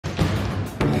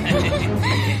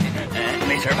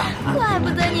没事吧？怪不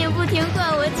得你不停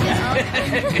灌我脚。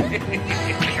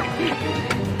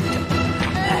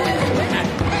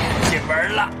进门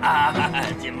了啊！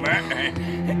进门。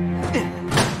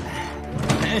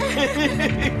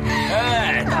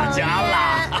哎，到家啦！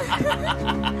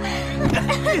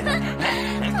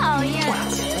讨厌，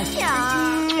强！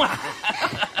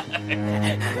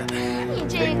你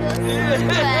这个死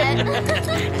鬼！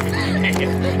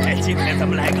今天咱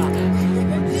们来个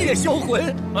夜销魂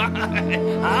啊！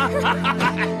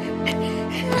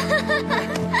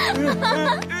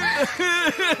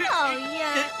讨厌！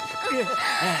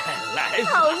来，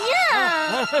讨厌！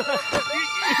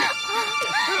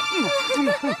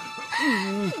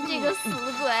你这个死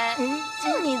鬼，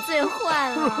就你最坏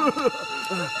了。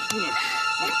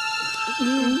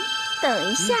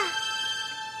等一下。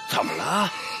怎么了？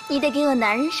你得给我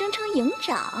男人升成营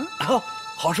长。哦，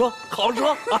好说，好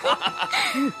说。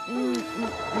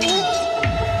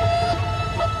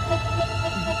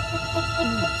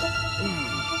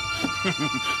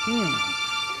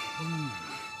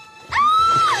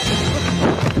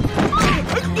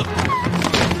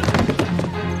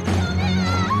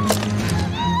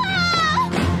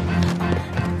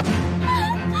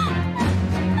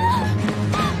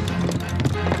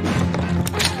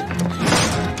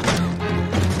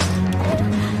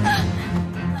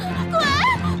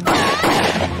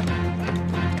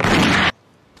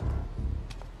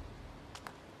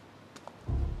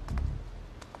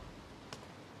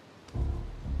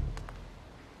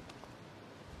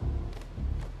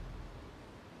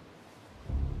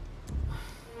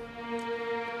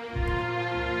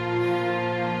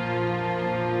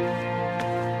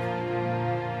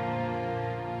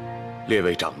列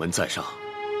位掌门在上，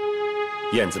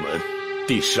燕子门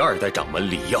第12代掌门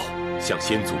李耀向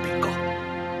先祖禀告：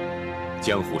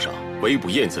江湖上围捕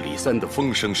燕子李三的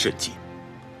风声甚紧，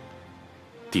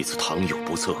弟子倘有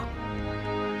不测，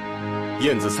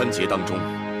燕子三杰当中，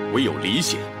唯有李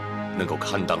显能够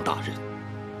堪当大任。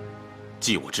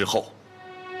继我之后，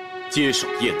接手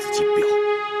燕子金镖，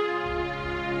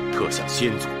特向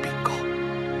先祖禀告。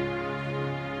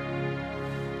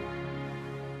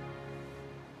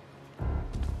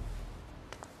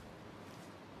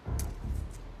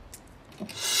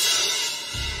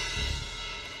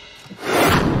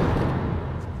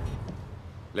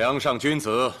梁上君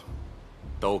子，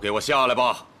都给我下来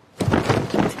吧！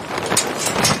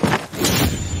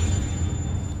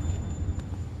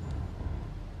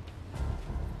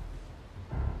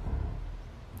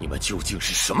你们究竟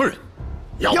是什么人？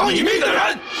要你命的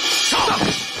人，上！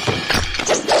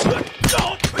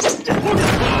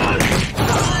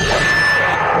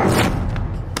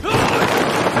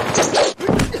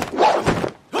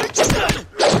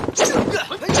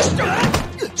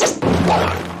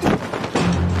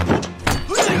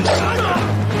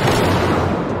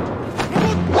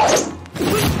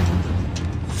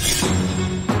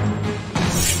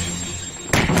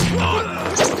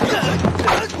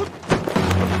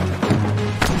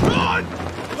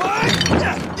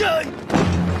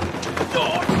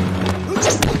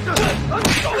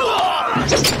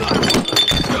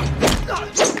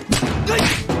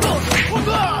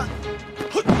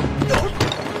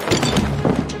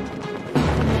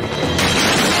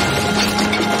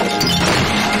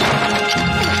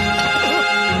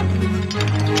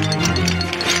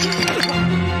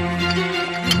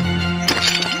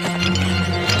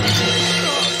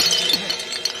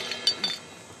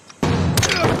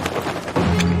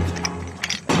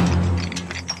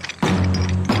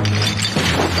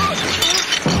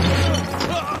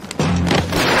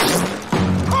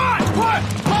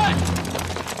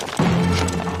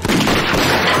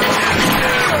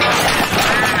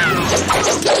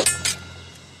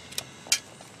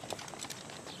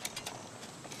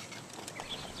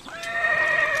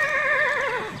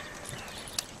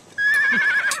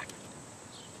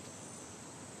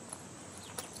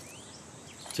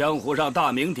江湖上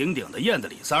大名鼎鼎的燕子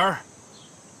李三儿，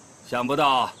想不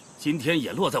到今天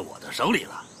也落在我的手里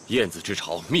了。燕子之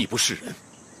巢秘不示人，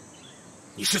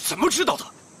你是怎么知道的？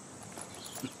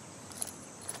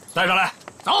带上来，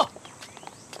走！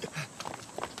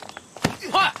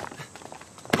快，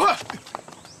快！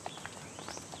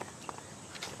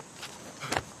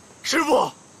师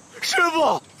傅，师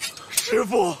傅，师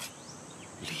傅！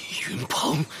李云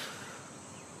鹏，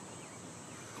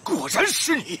果然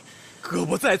是你！胳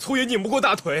膊再粗也拧不过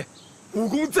大腿，武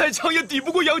功再强也抵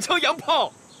不过洋枪洋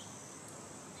炮。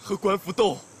和官府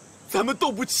斗，咱们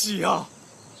斗不起啊！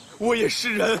我也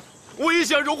是人，我也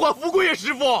想荣华富贵呀，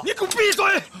师傅！你给我闭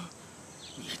嘴！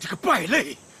你这个败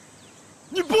类，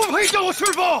你不配叫我师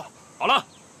傅！好了，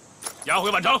押回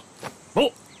宛城。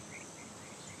不，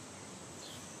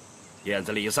燕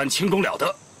子李三轻功了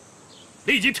得，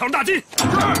立即挑大金。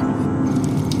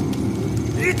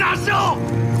李大少，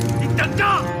你等着，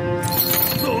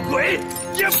做鬼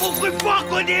也不会放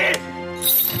过你！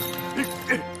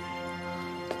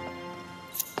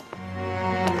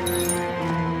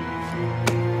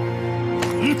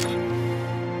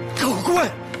狗棍，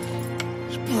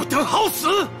你不得好死！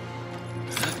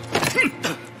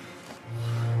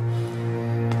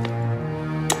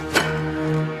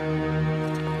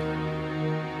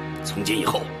从今以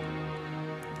后，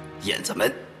燕子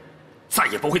门再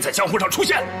也不会在江湖上出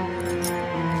现。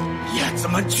燕子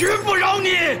们绝不饶你！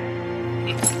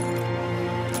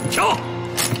挑！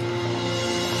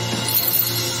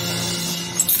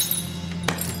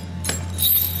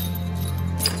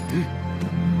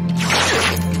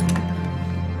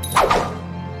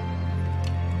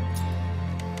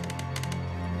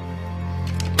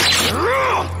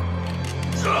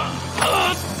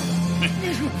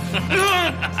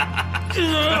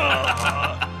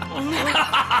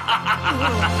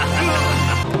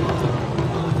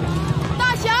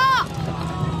大侠，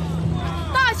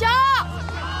大侠，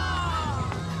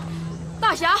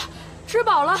大侠，吃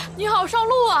饱了，你好上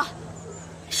路啊！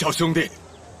小兄弟，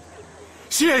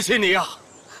谢谢你啊！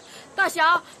大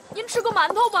侠，您吃个馒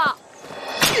头吧。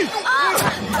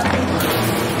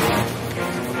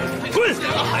滚！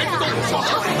孩子都不说好，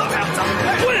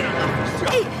滚！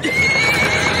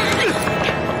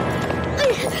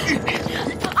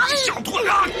小兔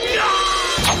啊！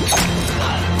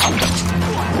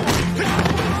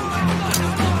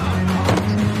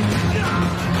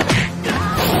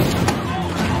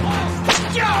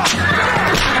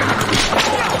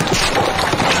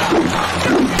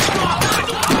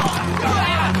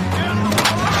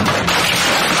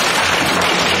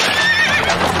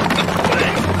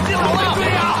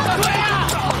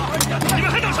你们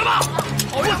还等什么？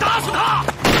我打死他！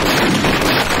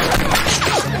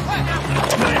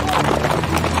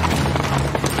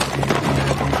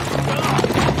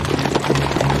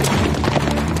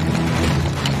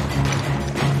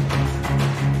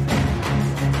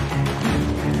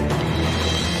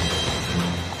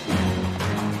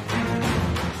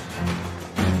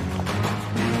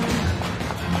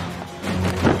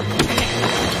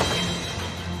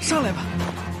上来吧。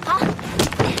好。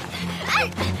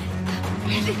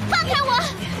放开我！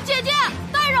姐姐，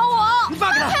带上我！你放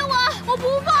开他！放开我！我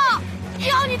不放！只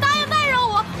要你答应带上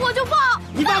我，我就放！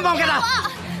你放开他！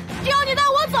只要你带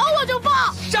我走，我就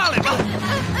放！上来吧！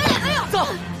哎呦！走，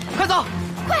快走！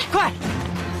快！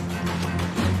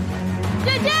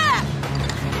姐姐！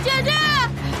姐姐！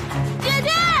姐姐！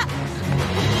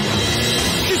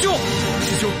师兄！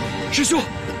师兄！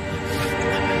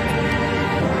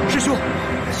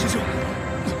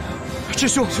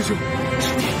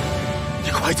师弟，你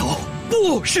快走！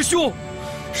不，师兄！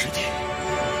师弟，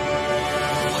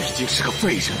我已经是个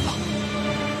废人了，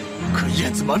可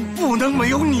燕子门不能没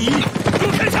有你！给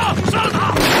我开枪，杀了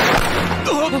他！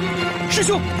师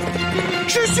兄！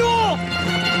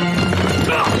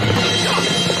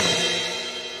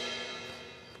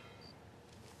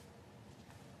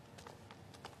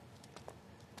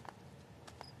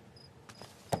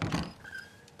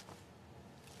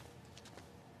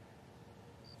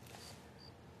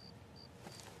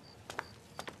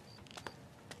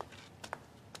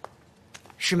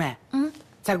师妹，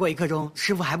再过1刻钟，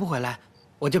师傅还不回来，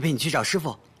我就陪你去找师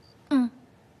傅。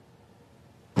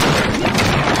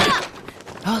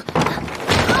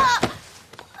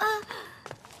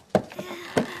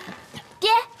爹，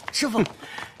师傅，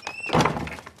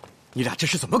你俩这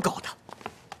是怎么搞的？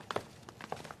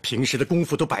平时的功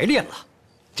夫都白练了，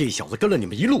这小子跟了你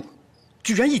们一路，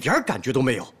居然一点感觉都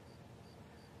没有。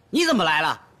你怎么来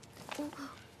了？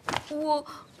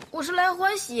我是来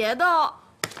还鞋的。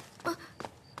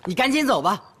你赶紧走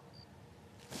吧。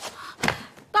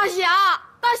大侠，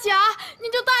你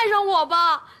就带上我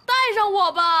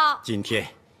吧！今天，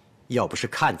要不是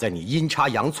看在你阴差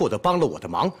阳错的帮了我的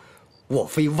忙，我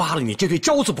非挖了你这对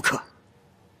招子不可。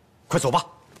快走吧！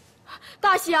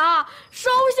大侠，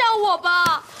收下我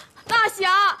吧！大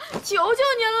侠，求求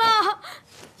您了，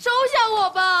收下我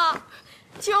吧！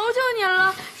求求您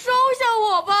了，收下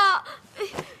我吧！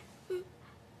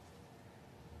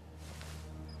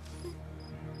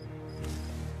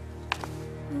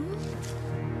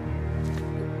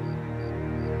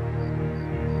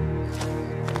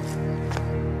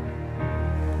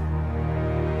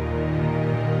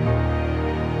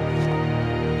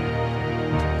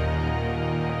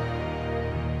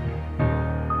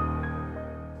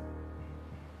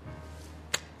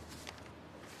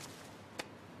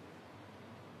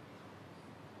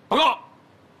报告，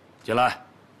进来。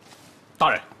大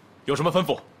人，有什么吩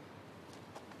咐？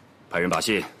派人把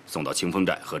信送到清风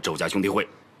寨和周家兄弟会，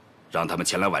让他们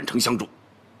前来宛城相助，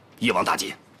一网打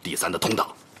尽李三的同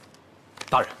党。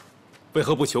大人，为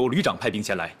何不求旅长派兵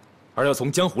前来，而要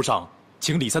从江湖上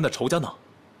请李三的仇家呢？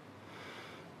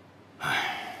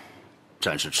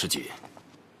战事吃紧，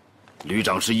旅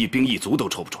长是一兵一卒都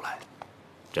抽不出来，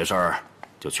这事儿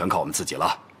就全靠我们自己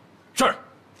了。是。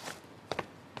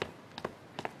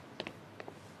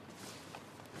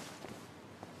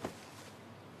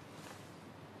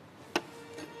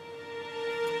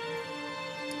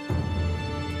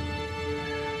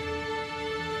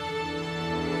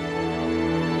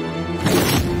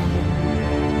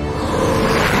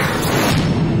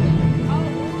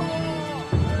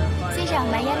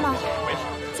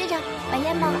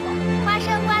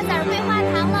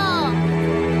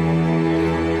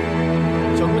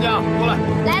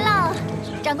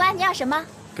什么？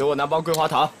给我拿包桂花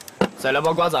糖，再来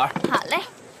包瓜子儿。好嘞，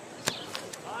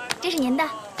这是您的。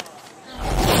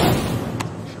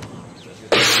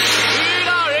于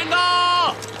大人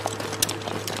到！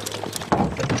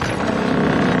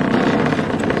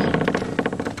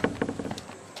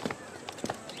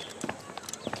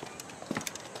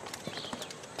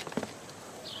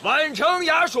宛城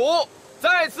衙署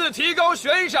再次提高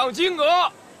悬赏金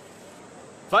额，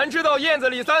凡知道燕子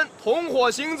李三同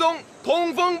伙行踪、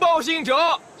通风报信者，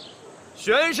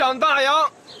悬赏大洋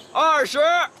20；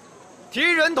提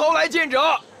人头来见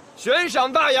者，悬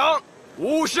赏大洋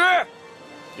50。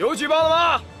有举报的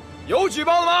吗？有举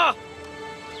报的吗？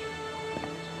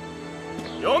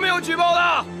有没有举报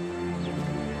的？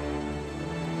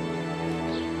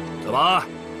怎么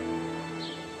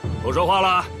不说话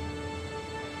了？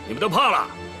你们都怕了？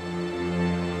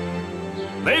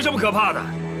没什么可怕的。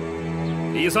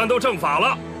李三都正法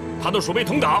了，他都属为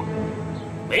同党，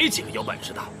没几个有本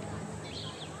事的。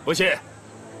不信，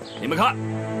你们看，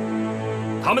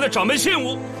他们的掌门信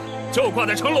物就挂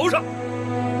在城楼上，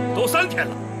都3天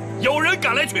了，有人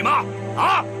敢来取吗？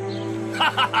啊！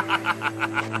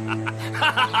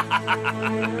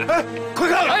哎，快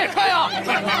看！哎，看呀！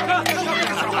小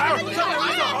孩，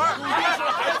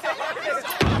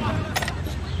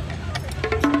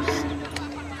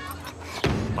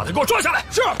把他给我抓下来！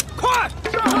是，快！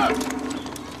是。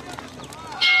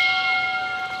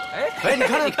哎，你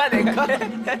看，你看哪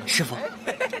个？师傅，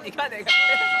你看哪个？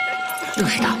又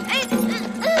是他！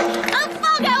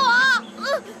放开我！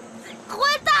混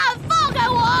蛋，放开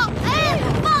我！哎，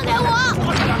放开我！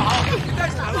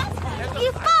你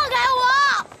放开我！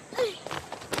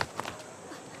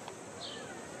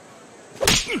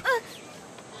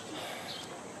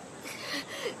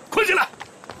捆起来！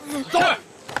走！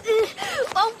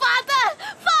王八蛋，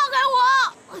放开我！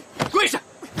跪下！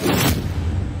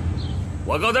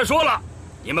我刚才说了，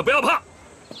你们不要怕，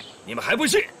你们还不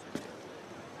信？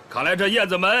看来这燕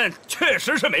子门确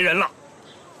实是没人了，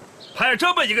派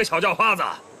这么一个小叫花子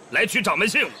来取掌门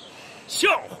信物，笑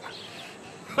话！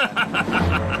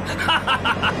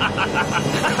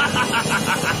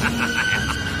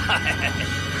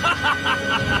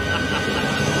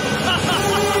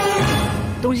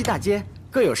东西大街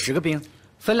各有10个兵，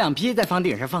分2批在房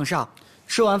顶上放哨，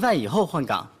吃完饭以后换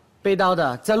岗。背刀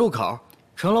的在路口，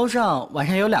城楼上晚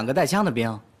上有2个带枪的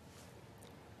兵。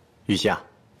雨夏，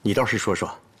你倒是说说。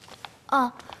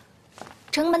哦，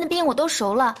城门的兵我都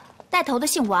熟了，带头的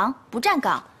姓王，不站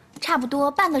岗，差不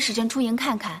多半个时辰出营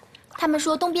看看。他们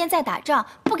说东边在打仗，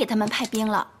不给他们派兵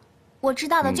了。我知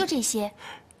道的就这些。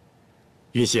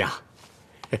云溪啊，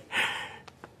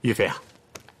玉飞啊，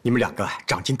你们2个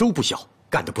长进都不小，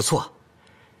干得不错。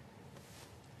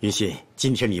云溪，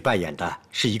今天你扮演的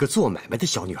是一个做买卖的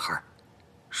小女孩，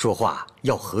说话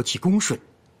要和气恭顺，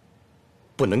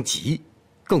不能急，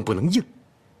更不能硬，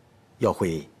要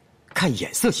会看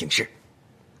眼色行事。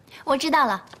我知道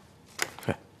了。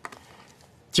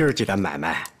今儿这单买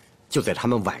卖就在他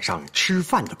们晚上吃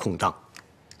饭的空档，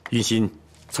云溪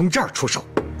从这儿出手。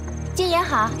金爷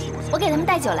好，我给他们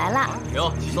带酒来了。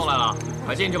哟，送来了，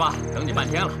快进去吧，等你半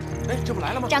天了。哎，这不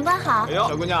来了吗？长官好。哎呦，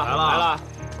小姑娘来了。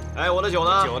哎，我的酒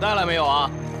呢？酒带来没有啊？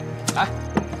哎，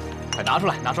快拿出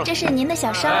来，拿出来。这是您的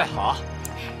小烧。哎，好。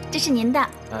这是您的。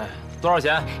哎，多少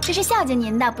钱？这是孝敬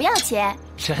您的，不要钱。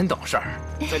真懂事儿。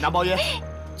再拿包烟，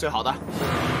最好的。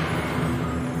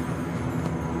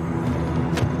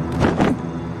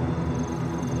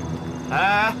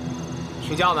哎，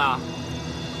睡觉呢？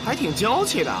还挺娇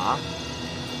气的啊。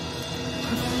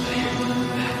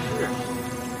是。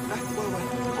来，过来。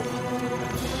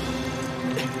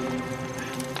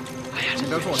哎呀，这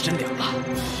边坐的真凉啊！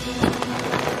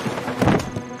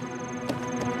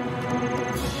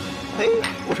嘿，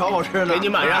不少好吃的，给你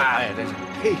满上。哎，真是。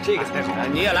嘿，这个才好。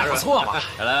你也来，不错嘛。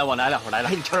来，我来了。哎，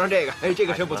你尝尝这个，哎，这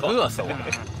个真不错，饿死我了。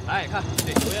哎，看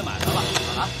这球也满上了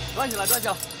啊，端起来，来，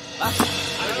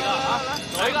还有一个啊，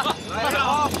走一个，来，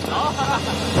好，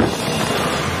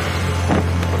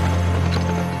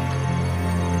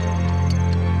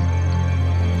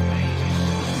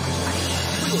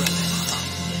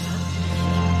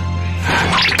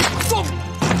走。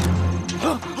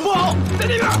不好，在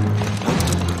那边，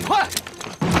快！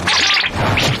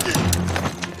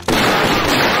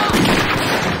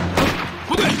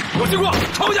不对，有情况，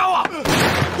抄家伙！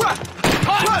快，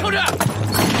寇振！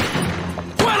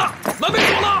坏了，门被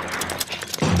锁了！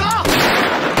打！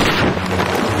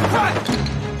快！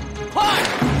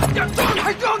让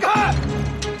开！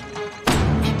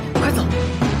快走！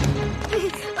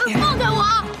放开我！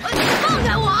放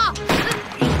开我！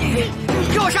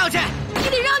给我上去！你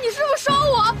得让你师傅收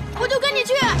我，我就跟你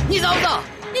去。你走不走？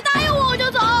你答应我，我就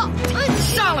走。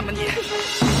上了吗你？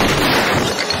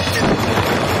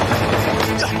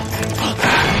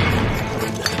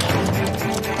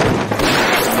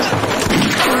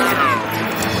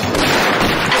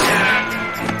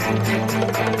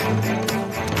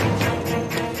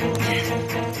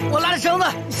我拉着绳子，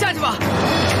你下去吧。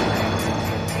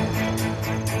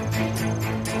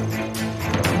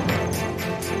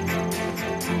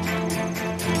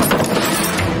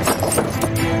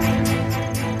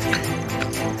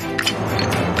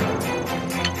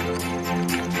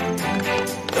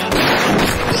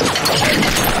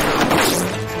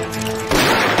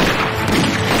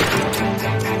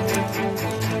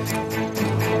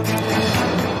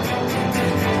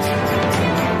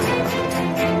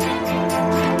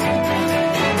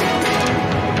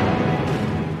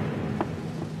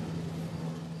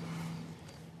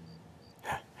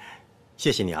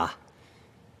谢谢你啊，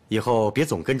以后别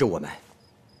总跟着我们。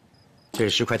这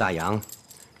10块大洋，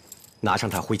拿上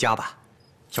它回家吧，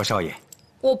小少爷。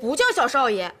我不叫小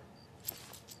少爷，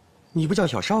你不叫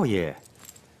小少爷，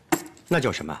那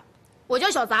叫什么？我叫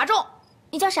小杂种。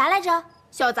你叫啥来着？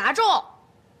小杂种。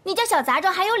你叫小杂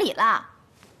种还有理了。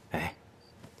哎，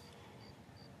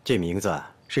这名字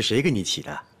是谁给你起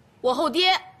的？我后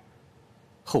爹。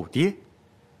后爹？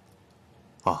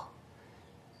哦，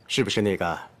是不是那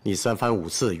个你3番5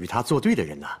次与他作对的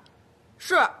人呢？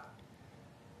是。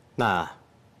那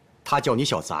他叫你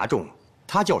小杂种，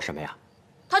他叫什么呀？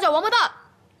他叫王八蛋。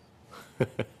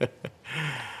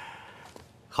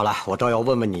好了，我倒要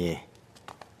问问你，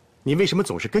你为什么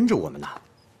总是跟着我们呢？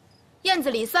燕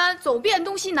子李三走遍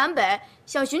东西南北，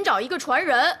想寻找一个传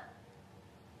人。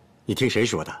你听谁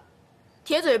说的？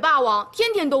铁嘴霸王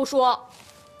天天都说。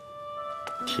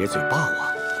铁嘴霸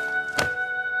王。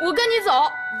我跟你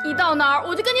走，你到哪儿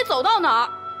我就跟你走到哪儿，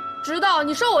直到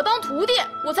你收我当徒弟，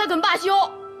我才肯罢休。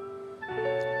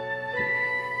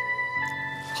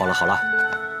好了好了，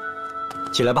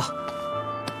起来吧。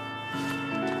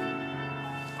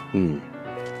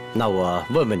那我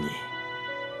问问你，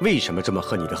为什么这么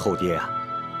恨你的后爹啊？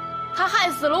他害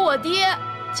死了我爹，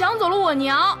抢走了我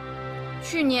娘，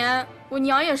去年我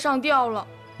娘也上吊了。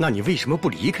那你为什么不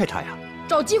离开他呀？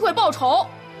找机会报仇。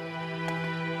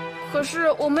可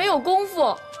是我没有功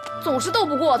夫，总是斗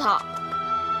不过他。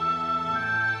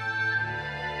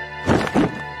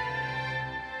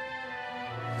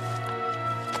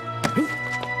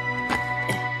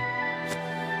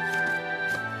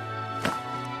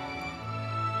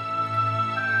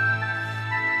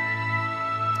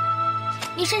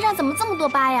你身上怎么这么多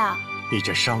疤呀？你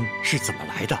这伤是怎么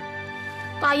来的？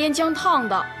大烟枪烫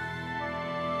的。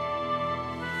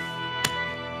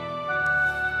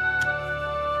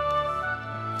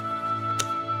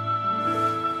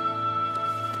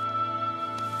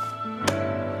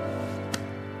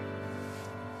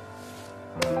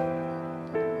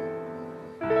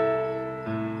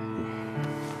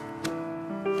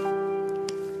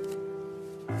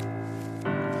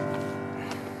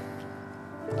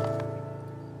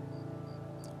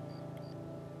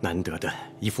难得的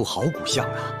一副好骨相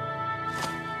啊！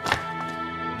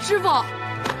师傅，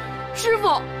师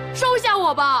傅，收下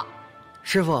我吧！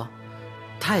师傅，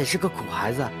他也是个苦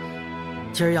孩子，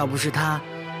今儿要不是他，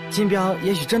金镖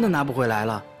也许真的拿不回来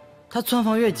了。他蹿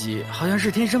放越脊好像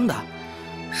是天生的。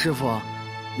师傅，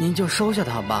您就收下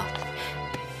他吧。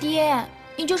爹，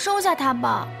你就收下他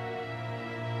吧。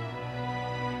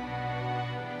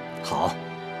好，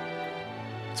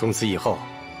从此以后，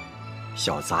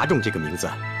小杂种这个名字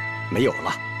没有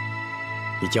了，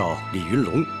你叫李云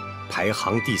龙，排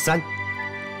行第3。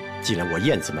进了我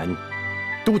燕子门，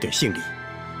都得姓李。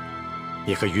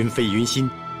你和云飞、云馨，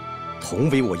同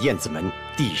为我燕子门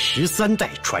第13代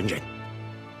传人，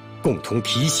共同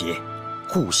提携，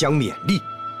互相勉励。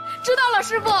知道了，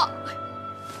师傅。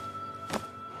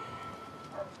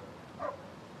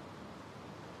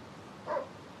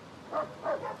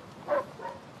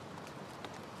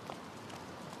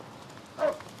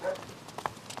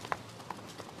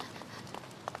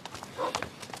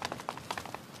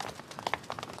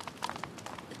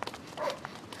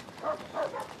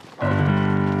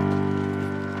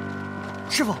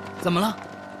师傅，怎么了？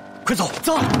快走，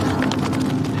走。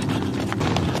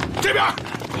这边。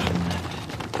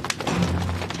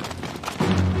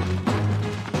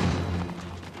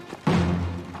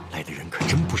来的人可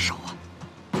真不少啊！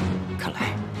看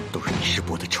来都是李师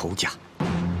伯的仇家，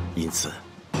因此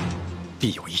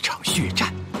必有一场血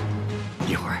战。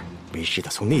一会儿没事的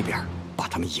从那边把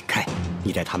他们引开，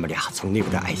你带他们俩从那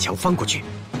边的矮墙翻过去，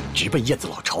直奔燕子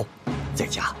老巢，在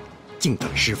家静等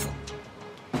师傅。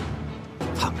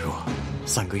倘若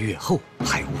3个月后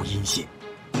还无音信，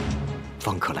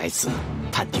方可来此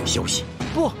探听消息。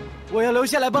不，我要留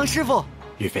下来帮师傅。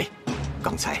岳飞，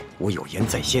刚才我有言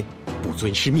在先，不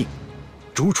遵师命，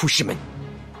逐出师门。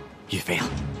岳飞啊，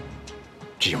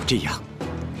只有这样，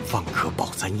方可保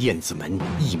咱燕子门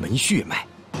一门血脉。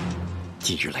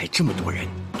近日来这么多人，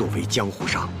多为江湖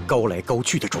上高来高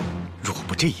去的主，若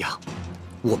不这样，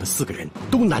我们4个人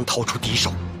都难逃出敌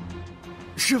手。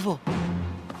师傅，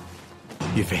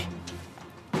岳飞，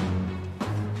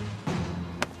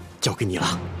交给你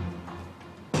了。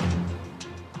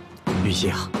云溪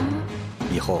啊，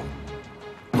以后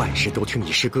万事都听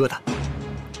你师哥的，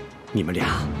你们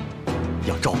俩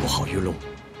要照顾好云龙。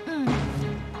嗯，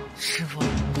师傅。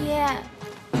爹。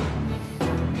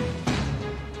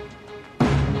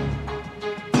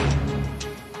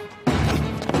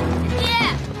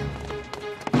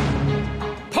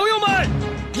朋友们，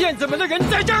燕子门的人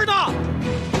在这儿呢！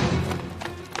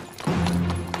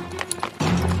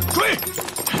追！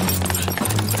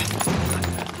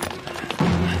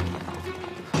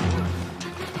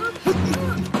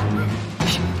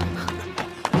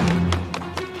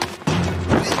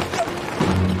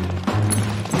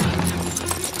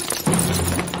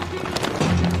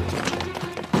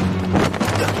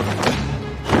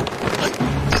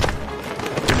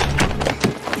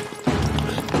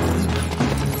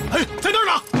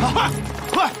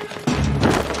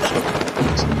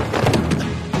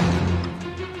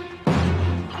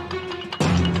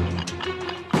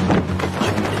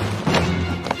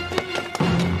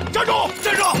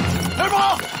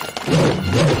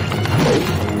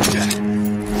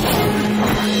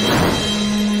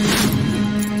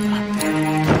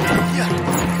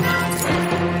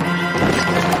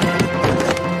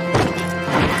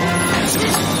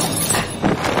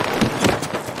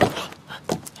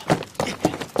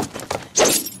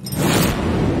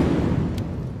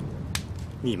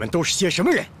你们都是些什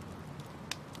么人？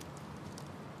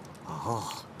哦，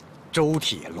周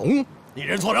铁龙，你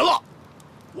认错人了，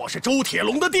我是周铁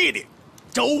龙的弟弟，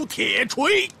周铁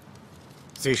锤。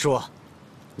虽说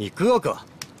你哥哥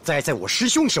栽在我师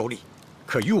兄手里，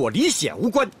可与我李显无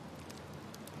关。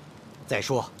再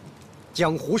说，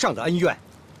江湖上的恩怨，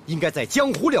应该在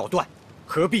江湖了断，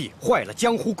何必坏了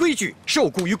江湖规矩，受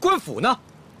雇于官府呢？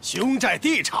兄债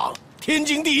地场，天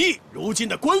经地义。如今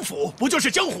的官府不就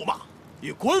是江湖吗？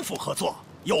与官府合作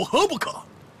有何不可？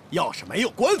要是没有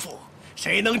官府，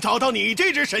谁能找到你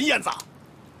这只神燕子？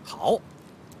好，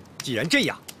既然这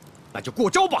样，那就过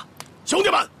招吧。兄弟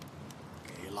们，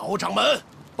给老掌门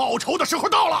报仇的时候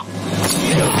到了。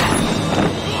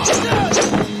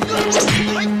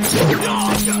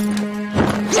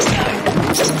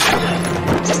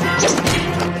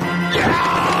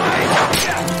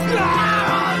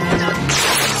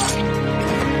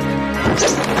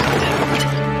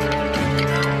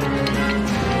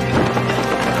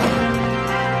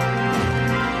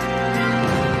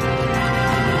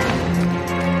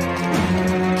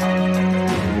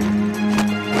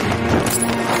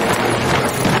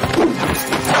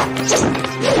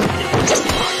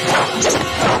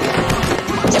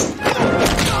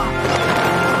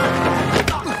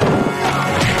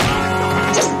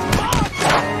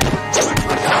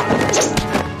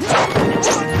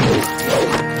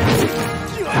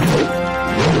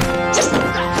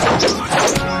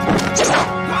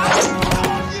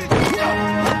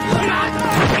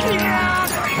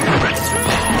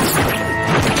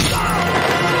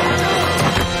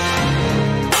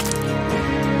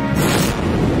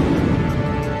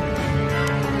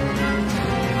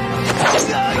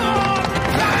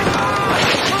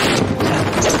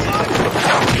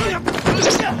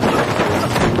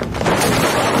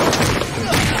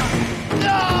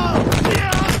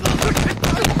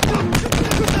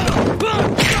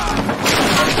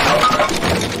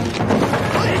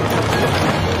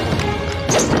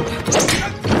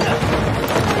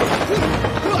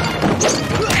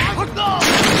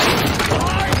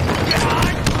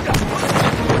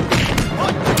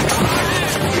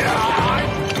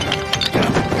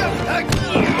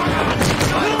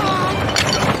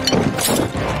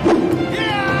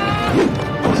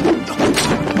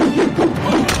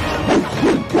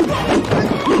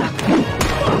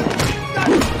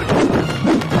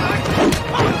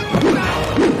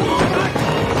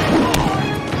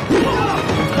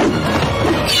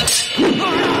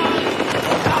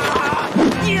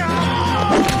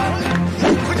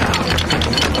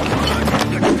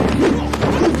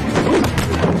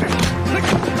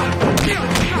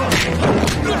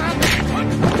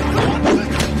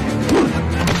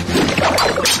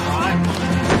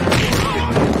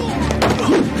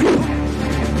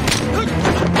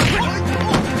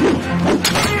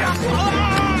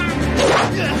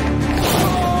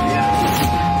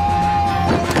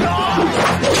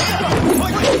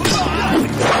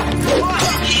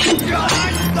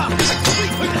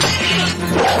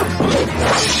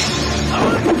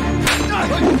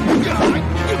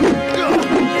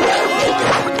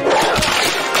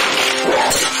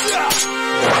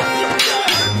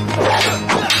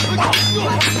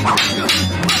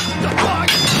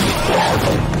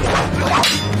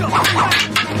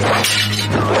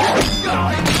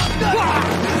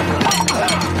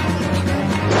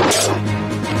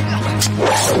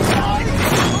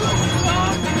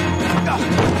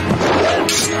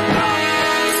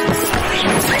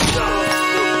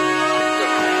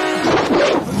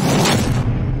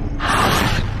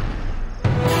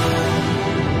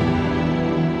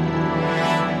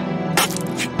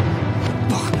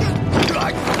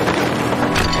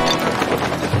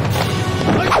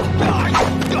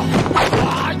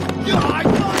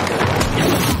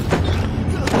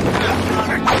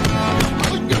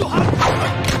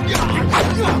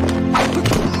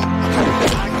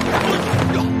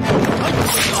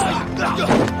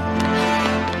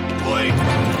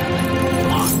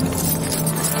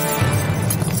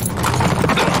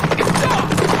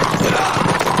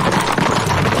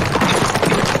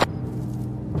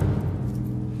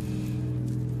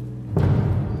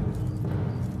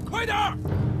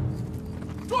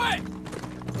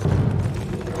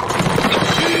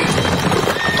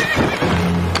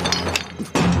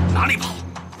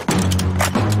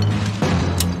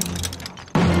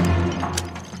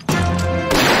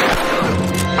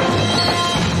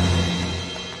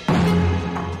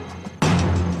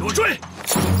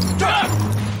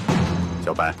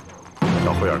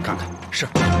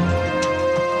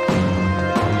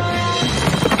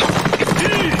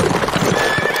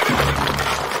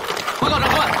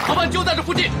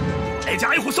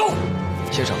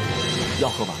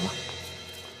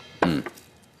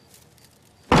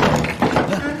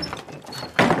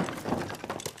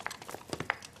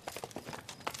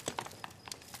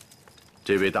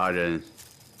这位大人，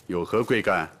有何贵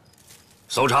干？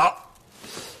搜查。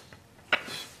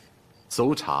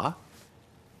搜查？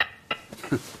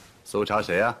搜查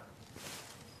谁啊？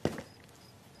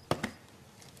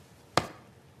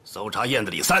搜查燕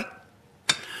子李三。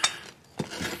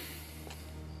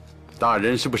大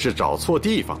人是不是找错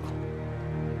地方了？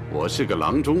我是个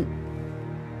郎中，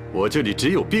我这里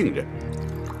只有病人，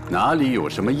哪里有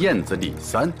什么燕子李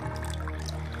三？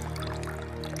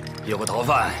有个逃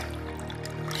犯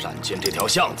闪进这条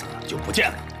巷子就不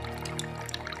见了，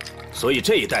所以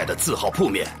这一带的字号铺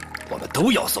面我们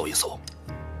都要搜一搜。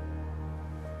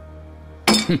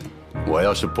哼，我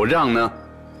要是不让呢？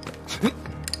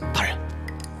大人，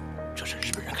这是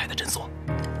日本人开的诊所，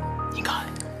您看。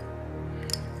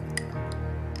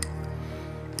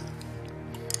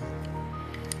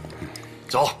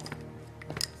走。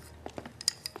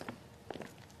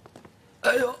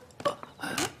哎呦！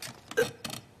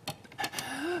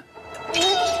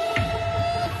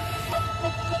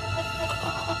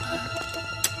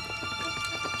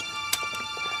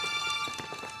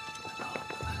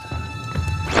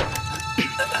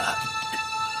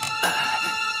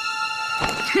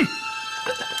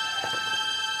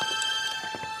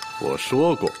我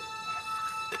说过，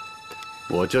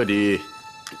我这里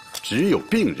只有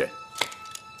病人。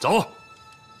走。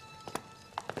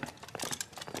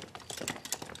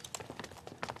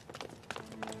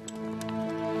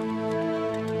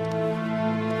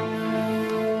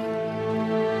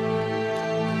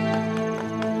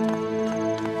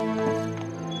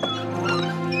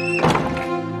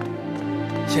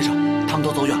先生，他们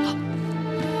都走远了。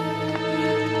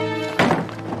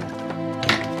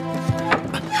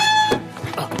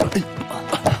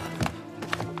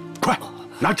快，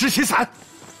拿止血伞！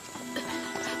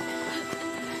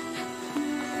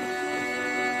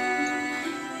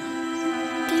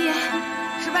爹，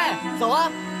师妹，走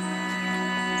啊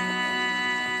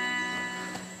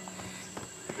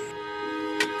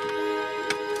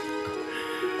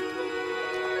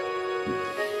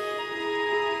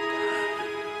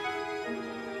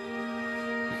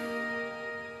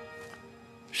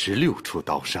！16处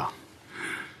刀伤，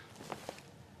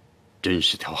真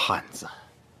是条汉子。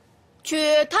取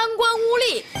贪官污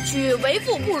吏，取为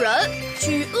富不仁，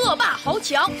取恶霸豪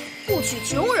强，不取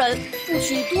穷人，不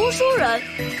取读书人，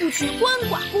不取鳏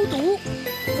寡孤独，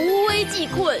扶危济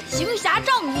困，行侠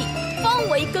仗义，方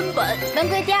为根本。门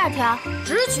规第2条，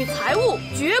只取财物，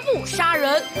绝不杀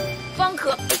人，方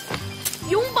可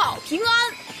永保平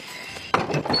安。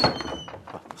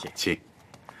减轻。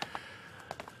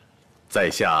在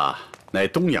下乃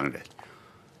东洋人，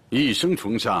一生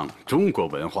崇尚中国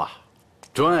文化，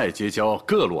专爱结交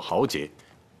各路豪杰。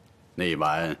那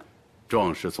晚，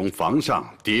壮士从房上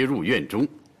跌入院中，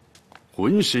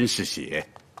浑身是血，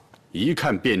一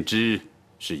看便知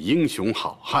是英雄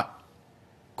好汉，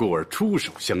故而出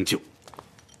手相救。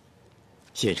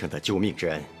先生的救命之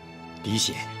恩，李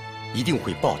显一定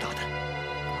会报答的。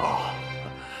哦，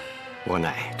我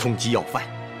乃通缉要犯，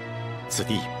此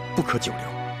地不可久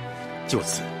留。就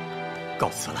此告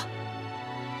辞了。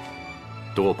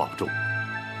多保重。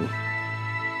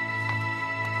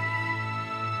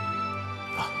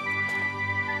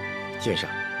先生，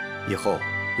以后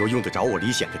有用得着我李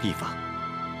显的地方，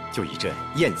就以这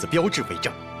燕子标志为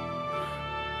证。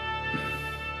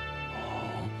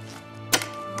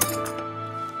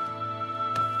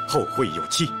后会有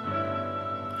期。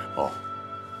哦，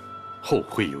后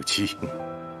会有期。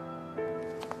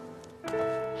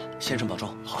先生保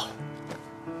重。好，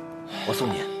我送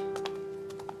您。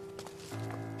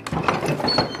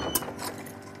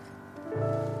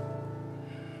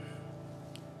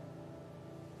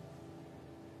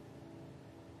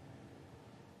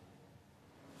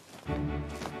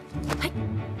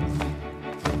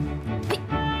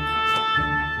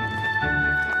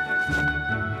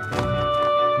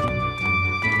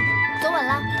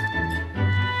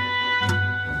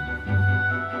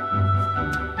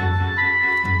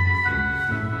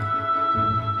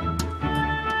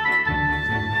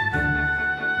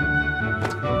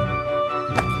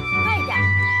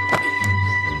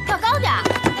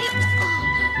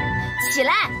起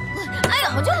来！哎呦，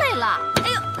我就累了。哎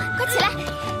呦，快起来！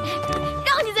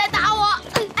让你再打我！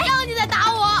哎，让你再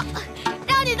打我！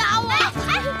让你打我！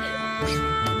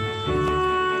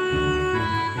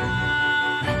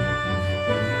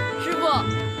师傅，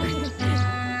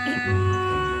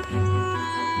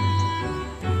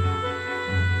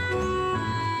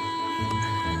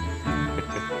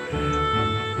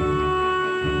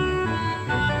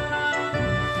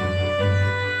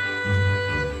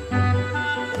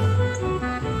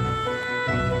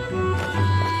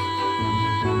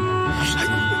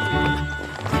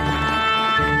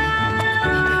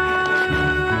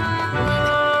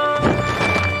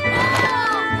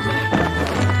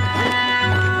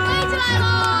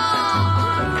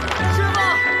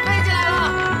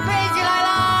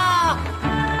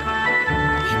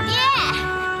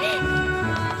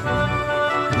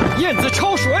燕子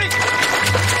超水，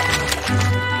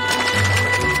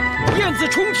燕子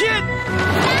冲天，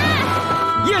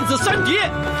燕子三叠，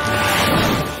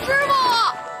师傅，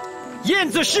燕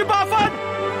子18翻。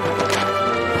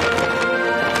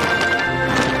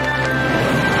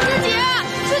师姐，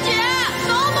师姐，等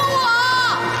等我！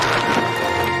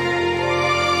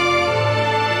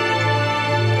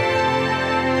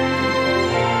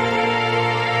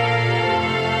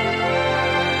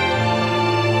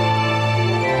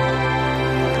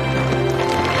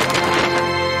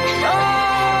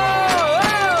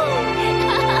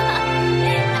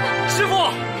师傅，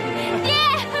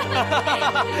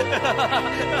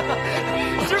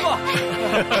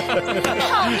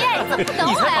讨厌，怎么不等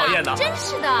我呀？你才讨厌呢！真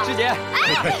是的，师姐，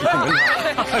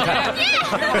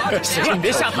行了，你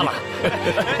别吓他了。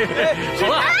好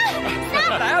了，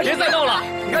别再闹了，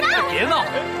别闹，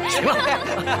行了。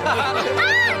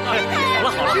好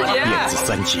了好了，师姐，燕子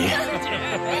三杰，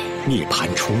涅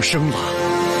槃重生了。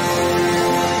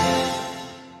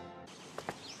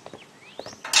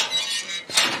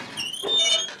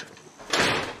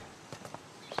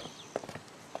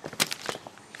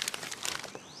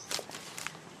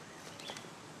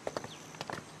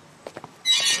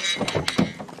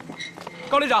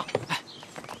高旅长，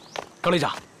高旅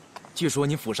长，据说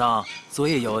您府上昨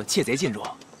夜有窃贼进入，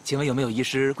请问有没有遗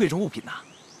失贵重物品呢？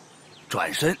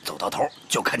转身走到头，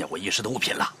就看见我遗失的物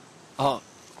品了。哦，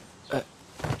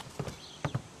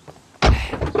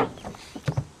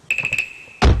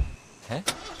哎，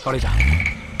高旅长，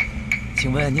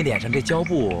请问你脸上这胶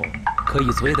布可与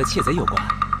昨夜的窃贼有关？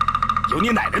有你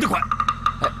奶奶的关！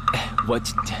我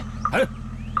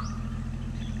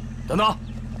等等。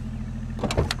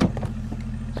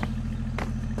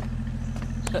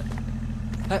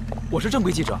我是正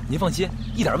规记者，您放心，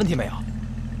一点问题没有。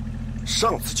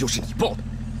上次就是你报的，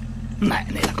奶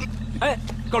奶的！哎，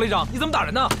高旅长，你怎么打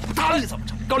人呢？打你怎么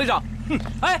着？高旅长，哼，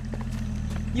哎，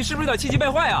你是不是有点气急败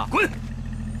坏啊？滚！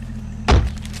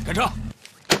开车！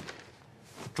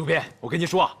主编，我跟您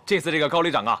说啊，这次这个高旅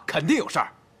长啊，肯定有事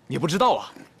儿。你不知道啊，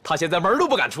他现在门都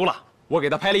不敢出了。我给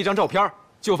他拍了一张照片，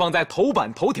就放在头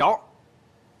版头条。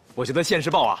我觉得《现世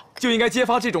报》啊，就应该揭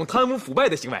发这种贪污腐败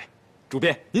的行为。主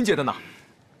编，您觉得呢？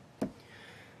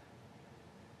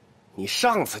你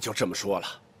上次就这么说了，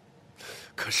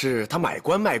可是他买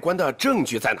官卖官的证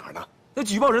据在哪儿呢？那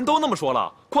举报人都那么说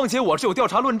了，况且我是有调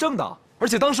查论证的，而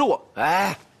且当时我……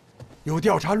哎，有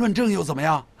调查论证又怎么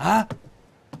样啊？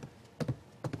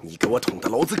你给我捅的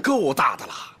篓子够大的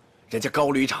了，人家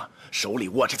高旅长手里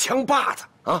握着枪把子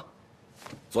啊！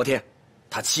昨天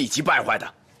他气急败坏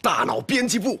的大闹编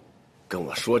辑部，跟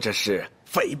我说这是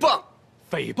诽谤，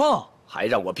诽谤，还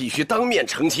让我必须当面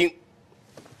澄清。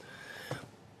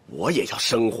我也要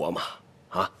生活嘛，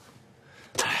啊！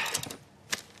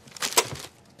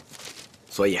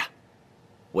所以，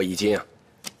我已经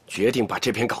决定把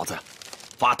这篇稿子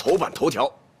发头版头条，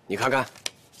你看看。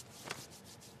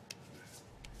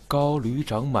高旅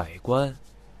长买官，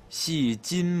系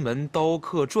金门刀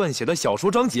客撰写的小说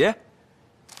章节。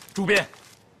主编，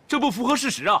这不符合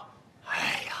事实啊！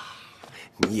哎呀，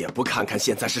你也不看看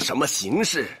现在是什么形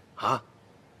势啊？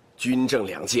军政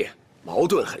两界矛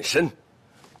盾很深，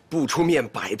不出面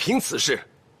摆平此事，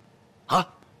啊，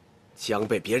将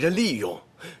被别人利用，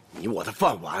你我的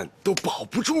饭碗都保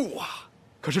不住啊！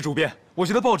可是主编，我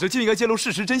觉得报纸就应该揭露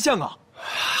事实真相啊！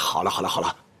好了，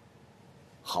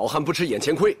好汉不吃眼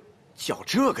前亏，较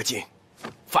这个劲，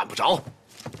犯不着。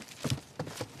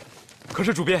可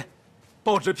是主编，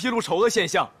报纸披露丑恶现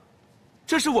象，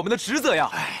这是我们的职责呀！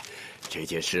哎，这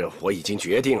件事我已经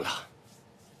决定了。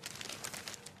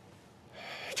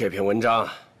这篇文章，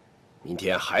明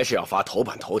天还是要发头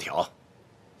版头条，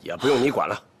也不用你管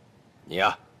了。你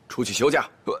呀，出去休假，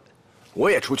我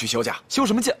也出去休假。休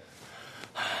什么假？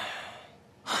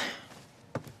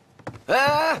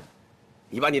哎，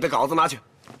你把你的稿子拿去。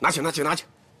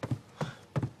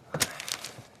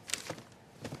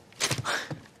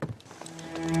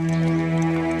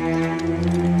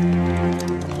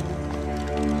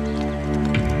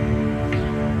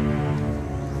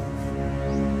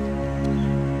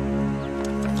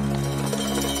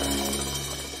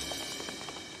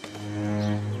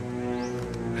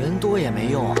人多也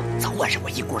没用，早晚是我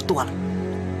一锅端了。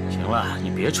行了，你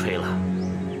别吹了，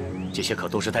这些可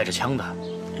都是带着枪的。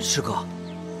师哥，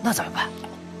那怎么办？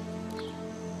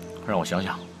让我想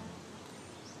想。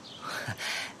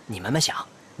你慢慢想，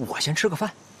我先吃个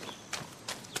饭。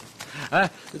哎，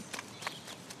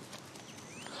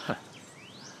哼，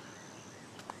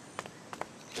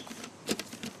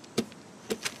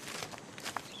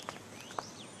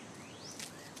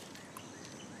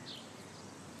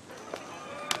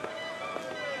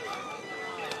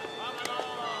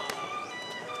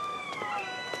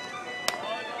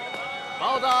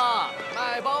包子，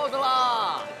卖包子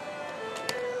啦！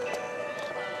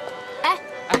哎，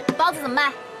包子怎么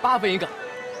卖？8分一个。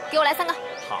给我来3个。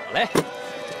好嘞。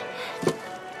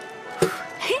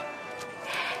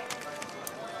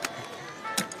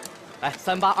来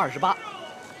，3八28。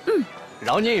嗯。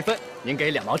饶您1分，您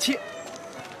给2毛7。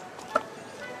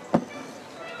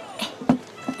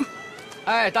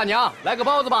哎，大娘，来个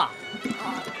包子吧。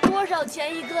多少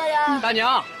钱一个呀？大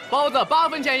娘，包子8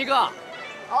分钱一个。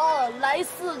哦，来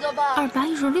4个吧。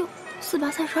28、16、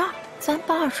48、32、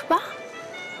38、28。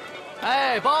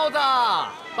哎，包子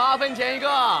8分钱一个。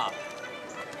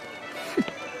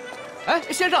哎，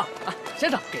先生啊，先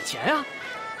生，给钱呀！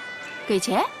给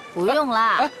钱？不用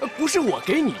啦。哎，不是我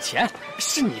给你钱，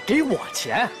是你给我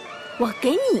钱。我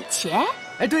给你钱？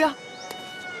哎，对呀。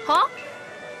好。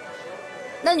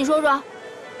那你说说，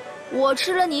我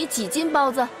吃了你几斤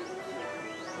包子？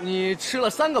你吃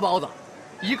了3个包子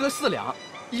，1个4两，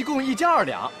一共1斤2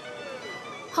两。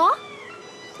好，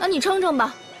那你称称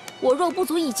吧。我若不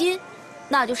足1斤，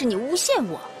那就是你诬陷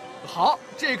我。好，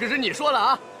这可是你说的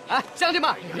啊！哎，乡亲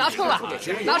们，拿秤来，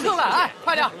拿秤来！哎，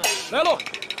快点，来喽！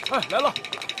哎，来了。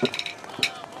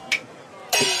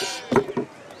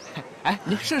哎，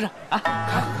你试试啊！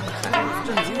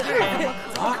这你这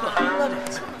啊！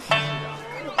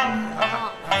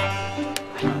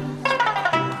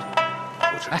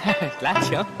哎，来，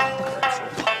请。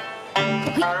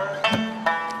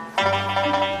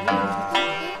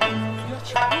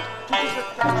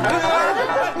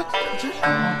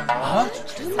啊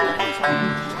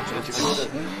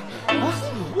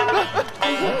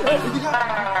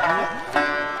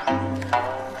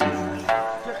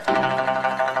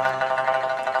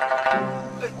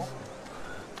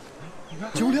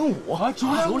！9.5啊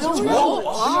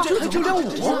！9.5，这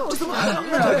9.5，这怎么可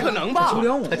能呢？不可能吧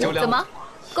？9.5，怎么，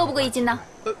够不够1斤呢？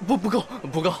不够。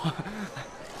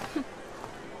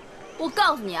我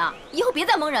告诉你啊，以后别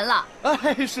再蒙人了。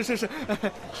哎，是。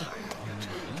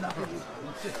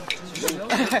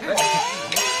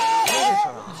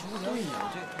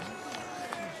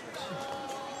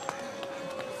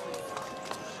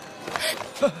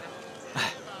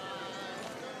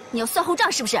你要算后账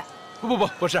是不是？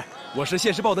不是，我是《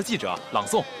现世报》的记者朗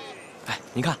诵。哎，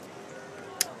您看，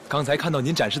刚才看到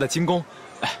您展示的轻功，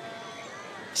哎，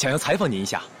想要采访您一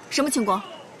下。什么轻功？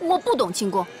我不懂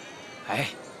轻功。哎，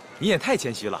你也太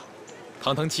谦虚了，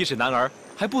堂堂7尺男儿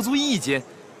还不足1斤，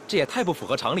这也太不符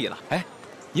合常理了。哎，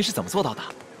您是怎么做到的？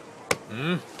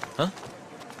《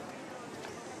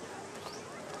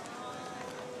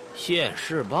现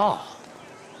世报》，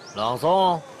朗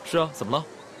诵。是啊，怎么了？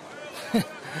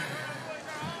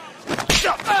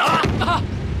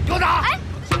给我打！哎，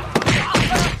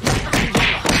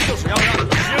就是要让你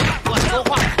知我说话。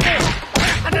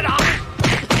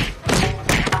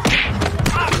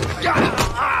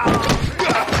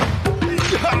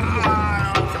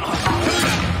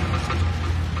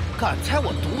敢在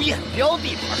我独眼镖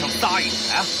地盘上撒野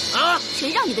啊！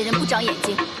谁让你的人不长眼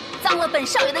睛，脏了本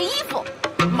少爷的衣服！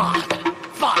妈的，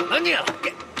反了你了！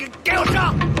给我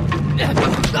上！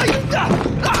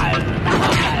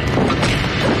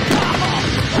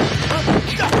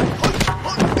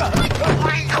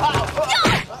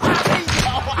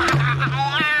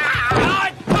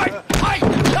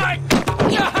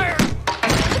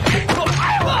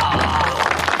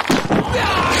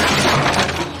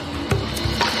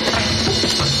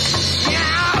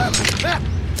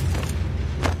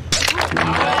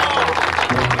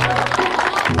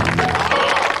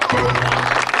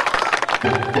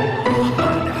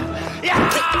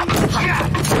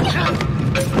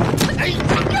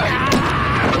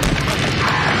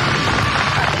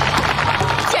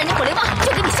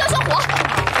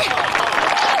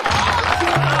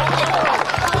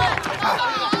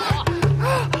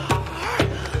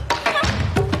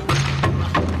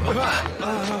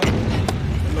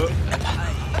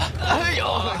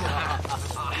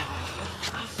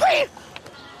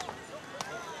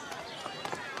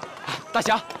大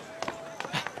侠，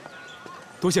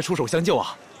多谢出手相救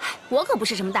啊！我可不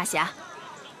是什么大侠。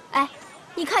哎，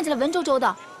你看起来文绉绉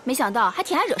的，没想到还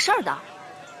挺爱惹事儿的。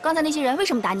刚才那些人为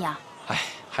什么打你啊？哎，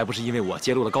还不是因为我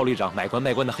揭露了高旅长买官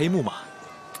卖官的黑幕吗？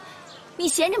你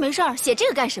闲着没事儿写这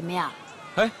个干什么呀？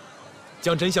哎，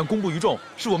将真相公布于众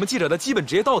是我们记者的基本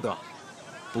职业道德。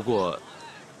不过，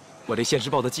我这《现世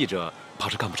报》的记者怕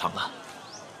是干不长了。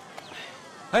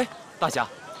哎，大侠，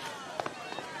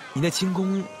你那轻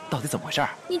功到底怎么回事？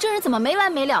你这人怎么没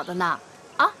完没了的呢？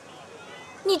啊，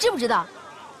你知不知道，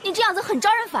你这样子很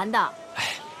招人烦的。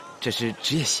哎，这是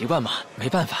职业习惯嘛，没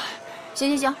办法。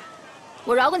行，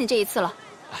我饶过你这一次了。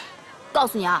告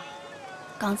诉你啊，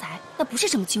刚才那不是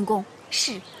什么轻功，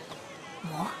是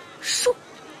魔术。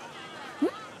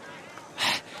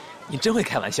哎，你真会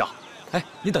开玩笑。哎，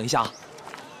你等一下啊。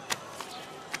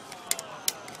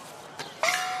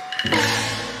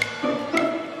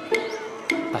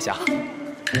大侠，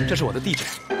这是我的地址，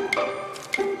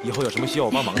以后有什么需要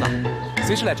我帮忙的，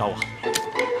随时来找我。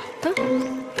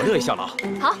我乐意效劳。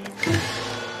好，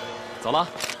走了，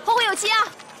后会有期啊！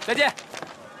再见。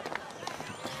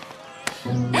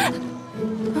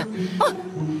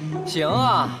行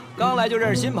啊，刚来就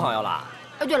认识新朋友了。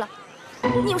哎，对了，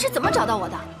你们是怎么找到我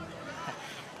的？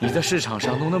你在市场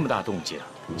上弄那么大动静，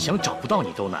想找不到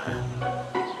你都难。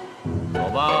走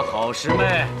吧，好师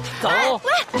妹，走。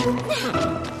喂，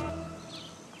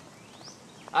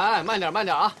哎，慢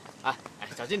点啊！哎，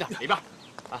小心点，里边。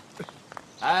啊，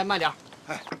哎，慢点。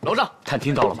哎，楼上，探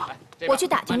听到了吗？我去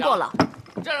打听过了，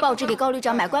报纸给高旅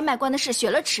长买官卖官的事学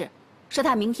了吃，说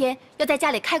他明天要在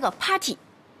家里开个 party。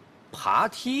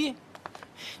party？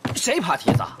谁爬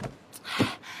梯子？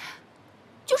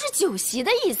就是酒席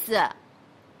的意思。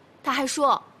他还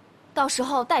说，到时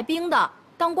候带兵的、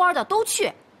当官的都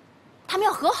去，他们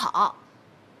要和好。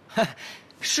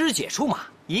师姐出马，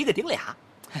一个顶俩。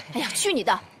哎呀，去你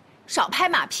的！少拍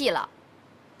马屁了。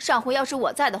上回要是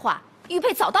我在的话，玉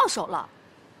佩早到手了。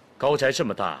高宅这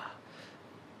么大，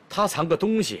他藏个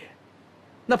东西，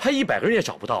那派100个人也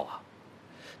找不到啊。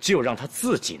只有让他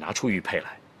自己拿出玉佩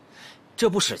来。这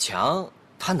不使强，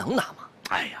他能拿吗？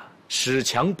哎呀，使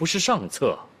强不是上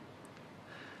策。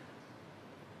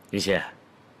云仙，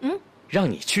让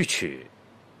你去取，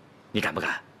你敢不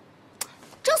敢？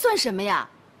这算什么呀？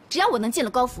只要我能进了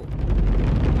高府。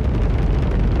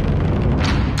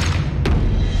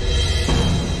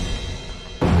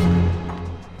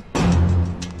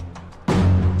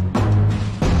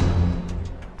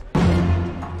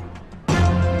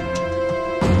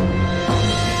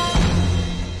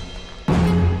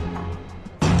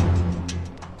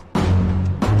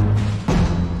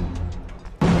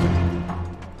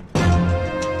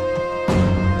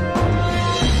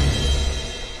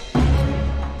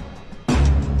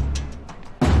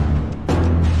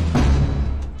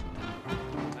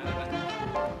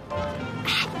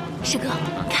师哥，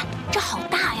看这好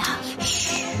大呀！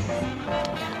嘘，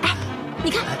哎，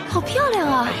你看，好漂亮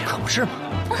啊！哎呀，可不是嘛！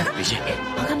李信，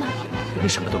好看吗？跟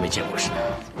什么都没见过似的。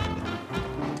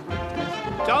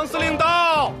张司令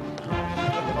到！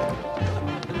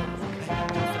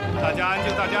大家安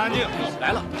静，大家安静！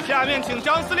来了，下面请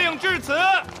张司令致辞。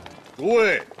诸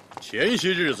位，前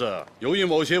些日子由于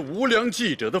某些无良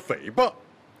记者的诽谤，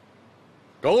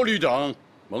高旅长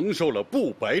蒙受了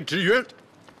不白之冤。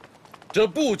这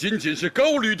不仅仅是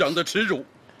高旅长的耻辱，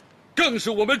更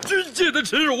是我们军界的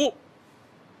耻辱。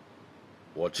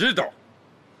我知道，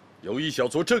有一小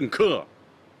撮政客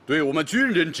对我们军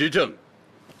人执政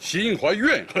心怀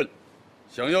怨恨，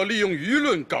想要利用舆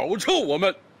论搞臭我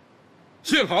们。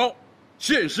幸好《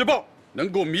现世报》能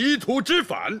够迷途知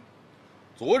返，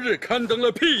昨日刊登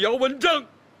了辟谣文章，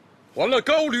还了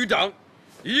高旅长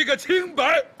一个清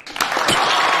白。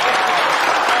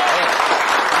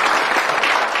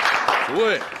诸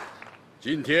位，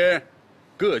今天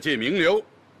各界名流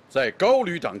在高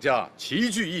旅长家齐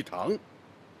聚一堂，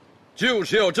就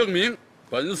是要证明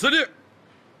本司令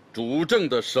主政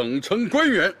的省城官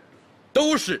员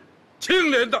都是清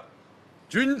廉的，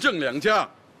军政两家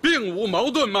并无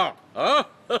矛盾嘛！啊，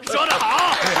说得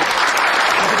好。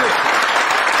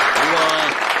希望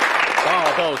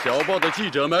大报小报的记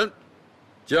者们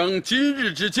将今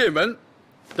日之见闻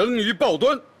登于报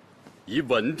端，以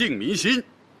稳定民心。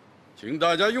请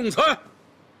大家用餐。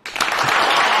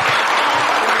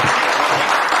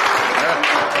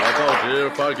把报纸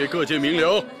发给各界名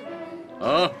流，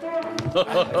啊！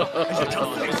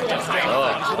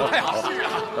太好了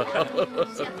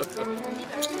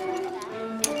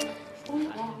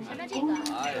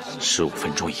！15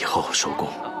分钟以后收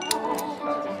工。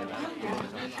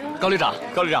高旅长，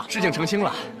高旅长，事情澄清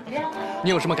了，你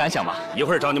有什么感想吗？一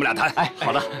会儿找你们俩谈。哎，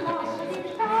好的。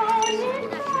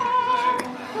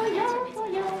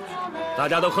大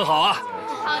家都喝好啊！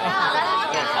好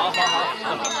的，好的，好。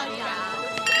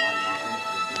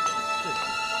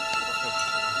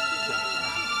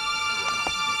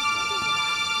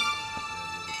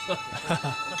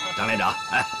张连长，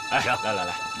哎，行，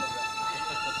来。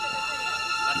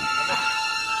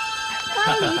高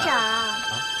旅长，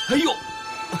哎呦，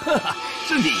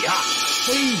是你呀！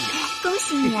哎呀，恭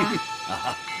喜你啊！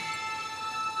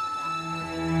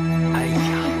哎呀，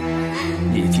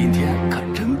你今天可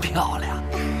真漂亮！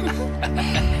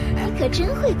你可真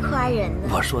会夸人呢。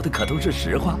我说的可都是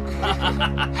实话。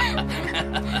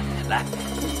来，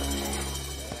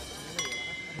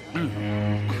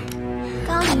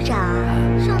高旅长，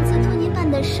上次托您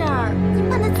办的事儿，您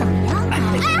办的怎么样啊？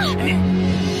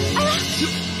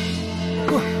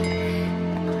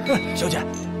小姐，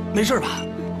没事吧？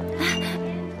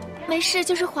没事，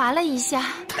就是滑了一下。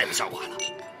太不像话了！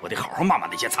我得好好骂骂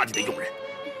那些擦地的佣人。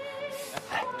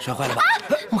摔坏了吧？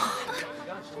妈！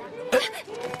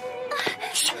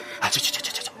去！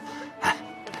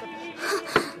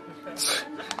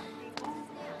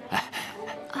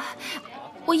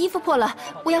我衣服破了，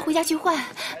我要回家去换。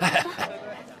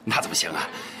那怎么行啊？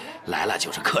来了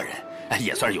就是客人，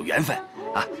也算是有缘分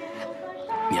啊。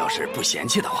你要是不嫌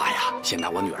弃的话呀，先拿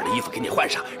我女儿的衣服给你换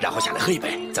上，然后下来喝一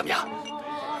杯，怎么样？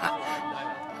啊，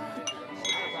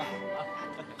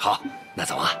好，那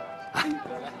走啊！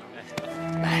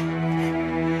来，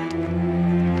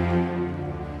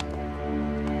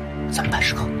怎么办，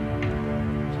师哥？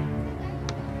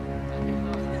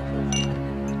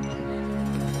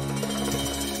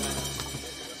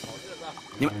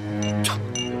你们走，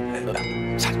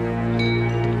下去。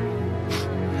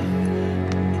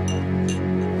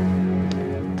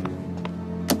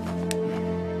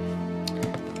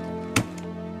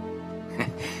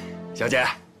小姐，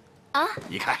啊，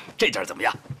你看这件怎么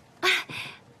样？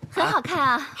很好看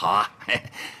啊！好啊，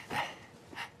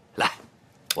来，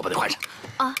我把它换上。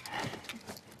啊，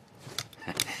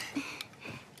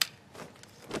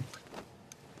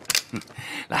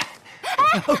来，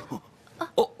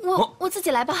我自己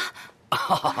来吧。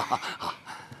好。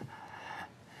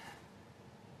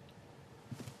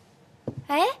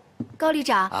哎，高旅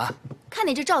长啊，看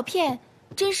你这照片，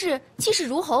真是气势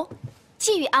如虹，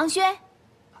气宇昂轩，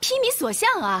披靡所向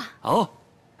啊！哦，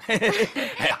哎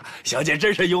呀，小姐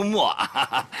真是幽默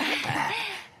啊！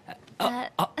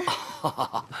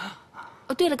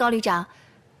对了，高旅长，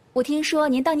我听说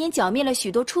您当年剿灭了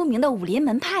许多出名的武林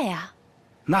门派呀。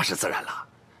那是自然了，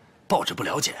报纸不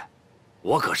了解，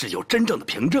我可是有真正的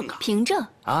凭证啊！凭证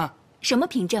啊？什么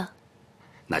凭证？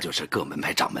那就是各门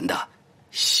派掌门的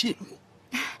信物。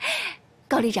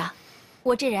高旅长，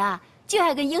我这人啊，就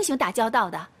爱跟英雄打交道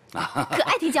的，可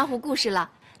爱听江湖故事了。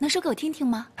能说给我听听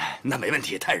吗？那没问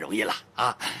题，太容易了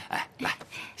啊！哎，来，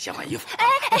先换衣服。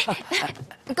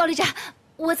高旅长，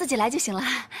我自己来就行了。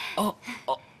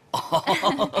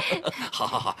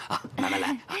好啊，慢慢来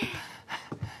啊。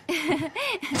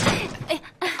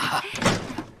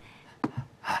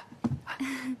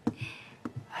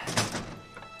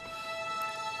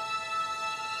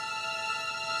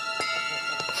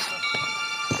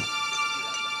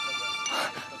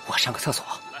我上个厕所。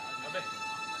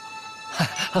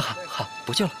好，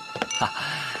不救了。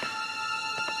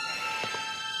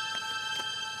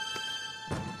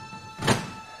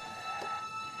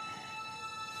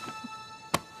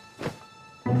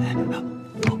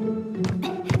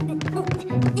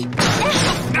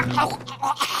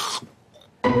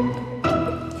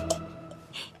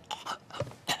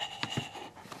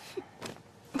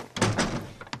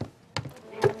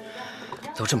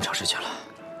都这么长时间了，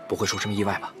不会出什么意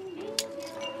外吧？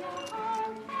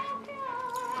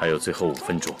还有最后5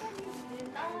分钟，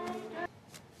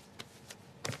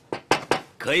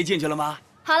可以进去了吗？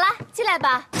好了，进来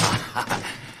吧。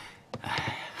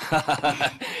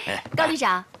高旅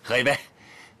长，喝一杯。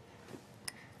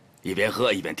一边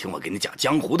喝一边听我给你讲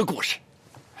江湖的故事。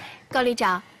高旅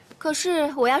长，可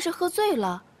是我要是喝醉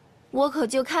了，我可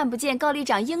就看不见高旅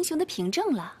长英雄的凭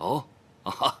证了。哦，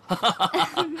好，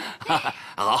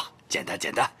简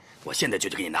单，我现在就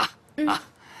去给你拿啊。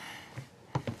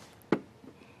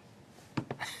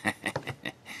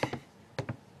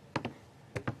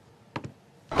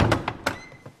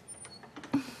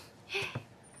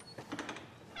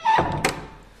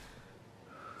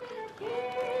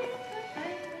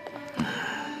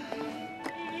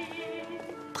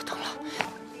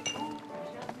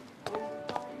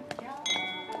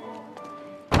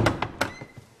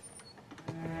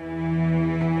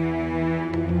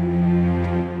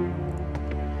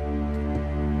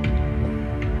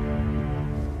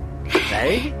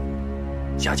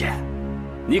小姐，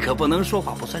你可不能说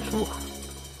话不算数啊！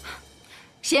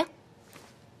行，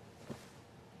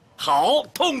好，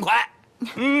痛快。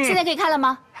现在可以看了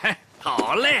吗？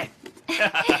好嘞。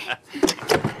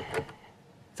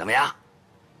怎么样？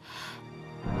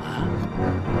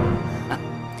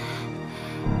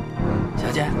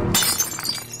小姐。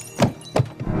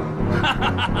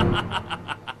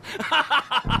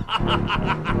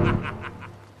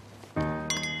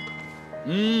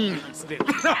司令，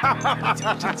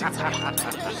讲得真精彩啊！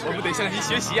我们得向您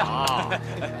学习啊！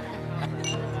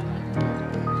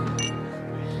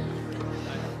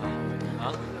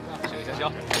行，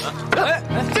哎，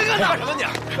这个干什么你？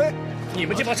你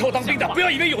们这帮臭当兵的，不要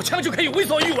以为有枪就可以为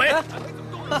所欲为。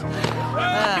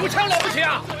有枪了不起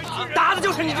啊？打的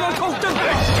就是你这帮臭正鬼！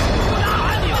我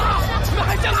打你了！你们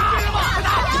还相信别人吗？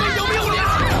你们有没有良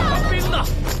心？当兵的！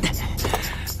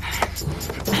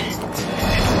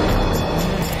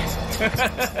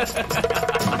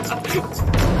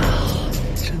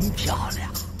真漂亮！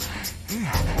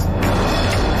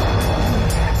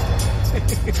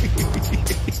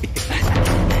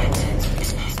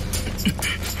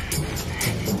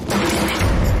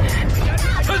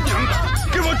他娘的，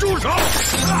给我住手！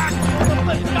笨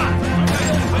蛋！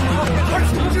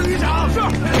同志旅长是。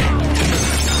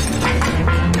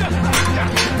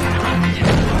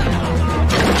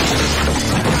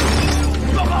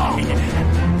报告！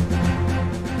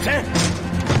谁？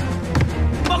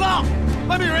报告！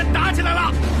外面有人打起来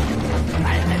了！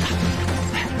来了，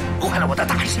坏了我的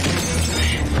大事！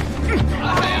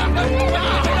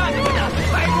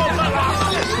太过分了！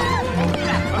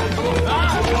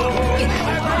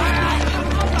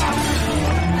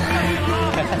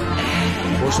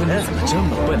我说你怎么这么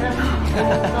笨呢？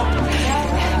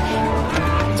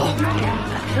走。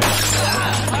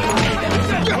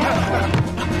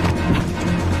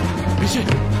没事，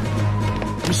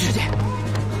没事。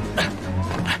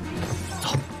走。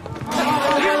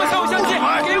给我照相机，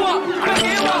给我，快给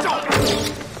我！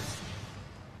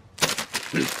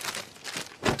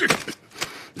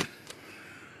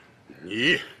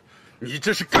你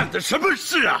这是干的什么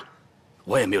事啊？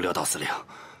我也没有料到，司令。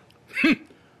哼，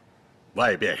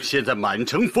外边现在满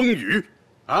城风雨，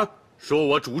啊，说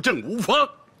我主政无方，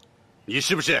你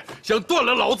是不是想断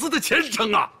了老子的前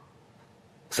程啊？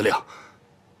司令，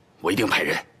我一定派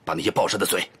人把那些报社的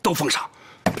嘴都封上。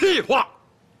屁话！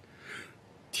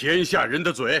天下人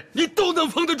的嘴你都能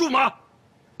封得住吗？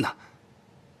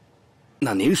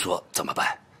那您说怎么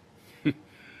办？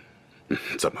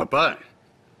怎么办？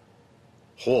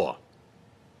货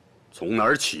从哪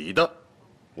儿起的，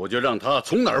我就让他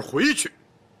从哪儿回去。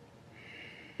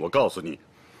我告诉你，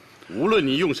无论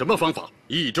你用什么方法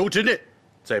，1周之内，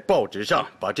在报纸上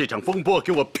把这场风波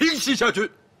给我平息下去。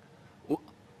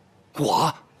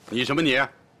你什么你？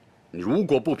你如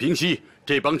果不平息，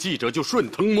这帮记者就顺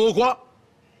藤摸瓜，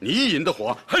你引的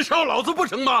火还烧老子不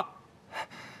成吗？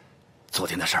昨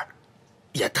天的事儿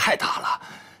也太大了。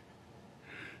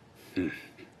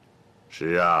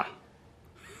是啊。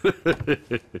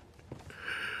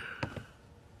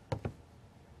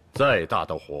再大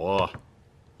的火，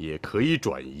也可以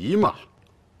转移嘛。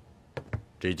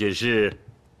这件事，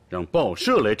让报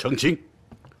社来澄清。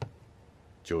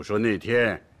就说那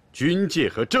天军界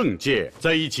和政界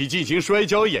在一起进行摔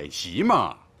跤演习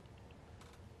嘛。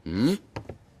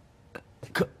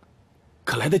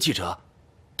可来的记者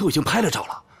都已经拍了照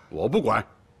了。我不管，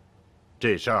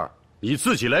这事儿你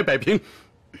自己来摆平。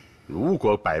如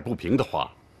果摆不平的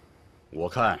话，我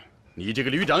看你这个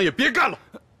旅长也别干了。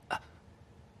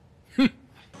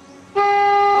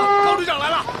高旅长来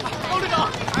了！高旅长，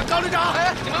高旅长，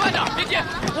你们慢点，别急，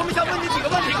我们想问你几个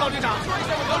问题，高旅长。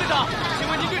高旅长。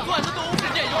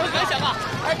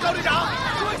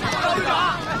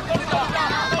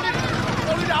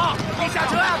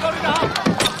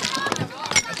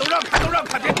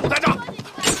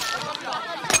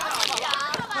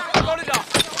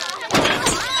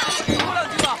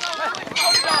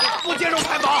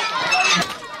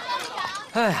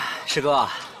哎呀，师哥，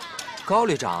高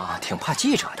旅长挺怕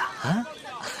记者的啊。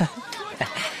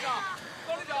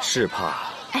是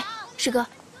怕。哎，师哥，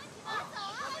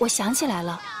我想起来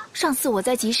了，上次我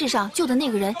在集市上救的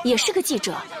那个人也是个记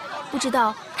者，不知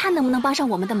道他能不能帮上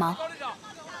我们的忙。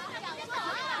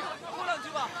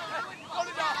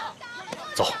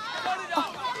走。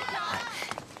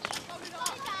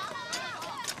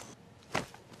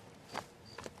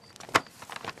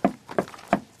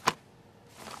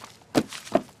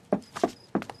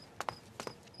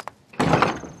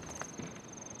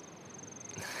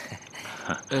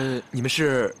你们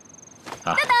是？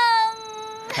当当，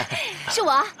是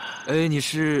我。你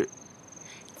是？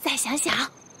再想想，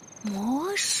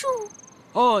魔术。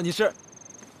哦，你是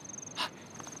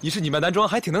女扮男装，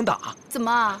还挺能打。怎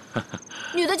么，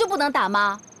女的就不能打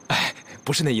吗？哎，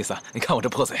不是那意思。你看我这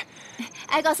破嘴。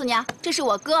哎，告诉你啊，这是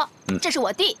我哥，这是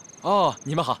我弟。哦，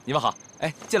你们好，你们好。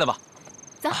哎，进来吧。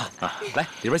走，来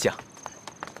里边请。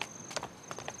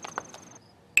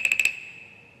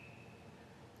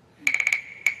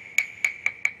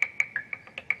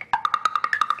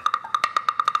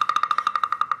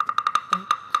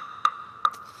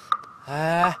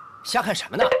哎，瞎看什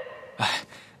么呢？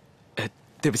哎，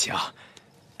对不起啊，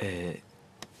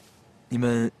你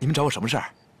们找我什么事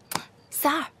儿？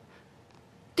三儿。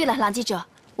对了，郎记者，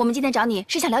我们今天找你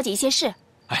是想了解一些事。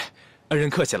哎，恩人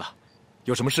客气了，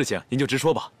有什么事情您就直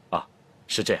说吧。啊，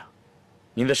是这样，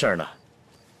您的事儿呢，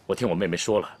我听我妹妹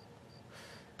说了，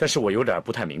但是我有点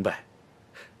不太明白，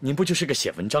您不就是个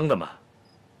写文章的吗？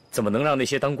怎么能让那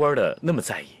些当官的那么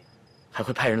在意，还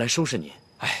会派人来收拾您？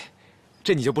哎，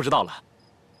这你就不知道了。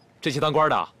这些当官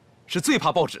的是最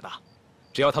怕报纸的，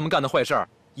只要他们干的坏事儿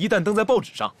一旦登在报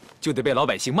纸上，就得被老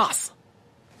百姓骂死。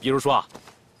比如说啊，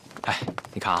哎，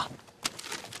你看啊，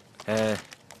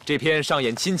这篇上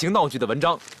演亲情闹剧的文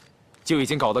章，就已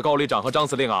经搞得高旅长和张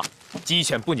司令啊鸡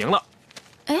犬不宁了。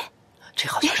哎，这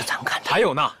好像是咱们干的。还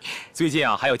有呢，最近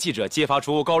啊还有记者揭发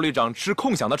出高旅长吃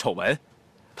空饷的丑闻，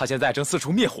他现在正四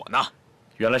处灭火呢。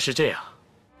原来是这样。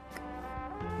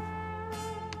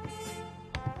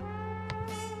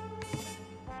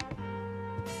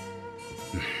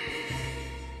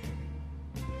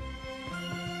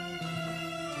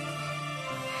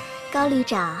高旅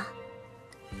长，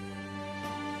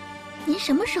您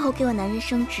什么时候给我男人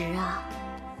升职啊？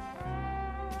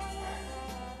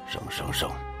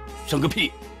升个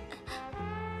屁！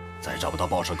再找不到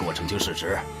报社给我澄清事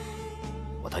实，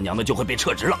我他娘的就会被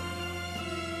撤职了。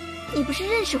你不是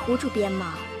认识胡主编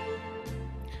吗？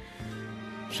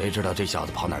谁知道这小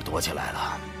子跑哪儿躲起来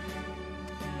了？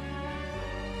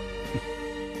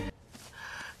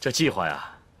这计划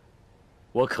呀，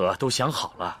我可都想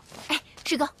好了。哎，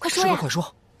师哥，快说呀！快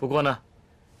说！不过呢，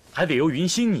还得由云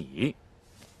馨你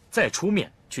再出面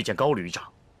去见高旅长。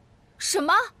什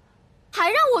么？还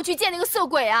让我去见那个色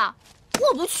鬼啊？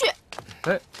我不去。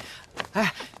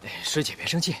哎，师姐别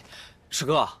生气，师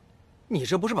哥，你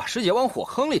这不是把师姐往火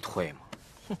坑里推吗？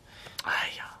哼！哎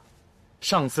呀，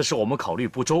上次是我们考虑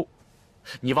不周，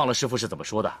你忘了师傅是怎么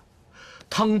说的？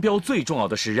汤彪最重要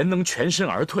的是人能全身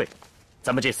而退，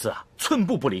咱们这次啊，寸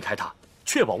步不离开他，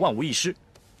确保万无一失。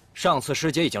上次师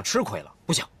姐已经吃亏了，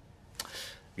不行。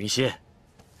云馨，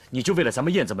你就为了咱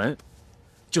们燕子门，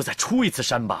就再出一次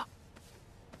山吧。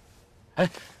哎，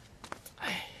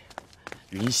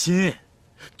云馨，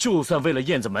就算为了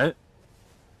燕子门，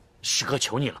师哥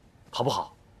求你了，好不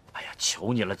好？哎呀，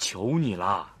求你了，求你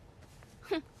了！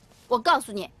哼，我告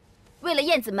诉你，为了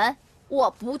燕子门，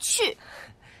我不去。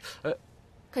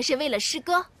可是为了师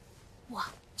哥，我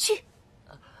去。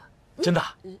真的？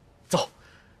走，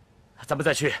咱们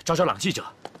再去找找朗记者。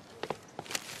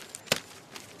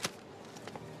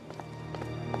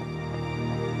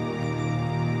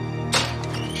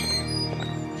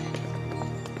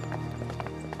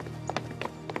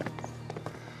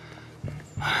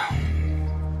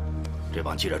这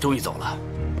帮记者终于走了。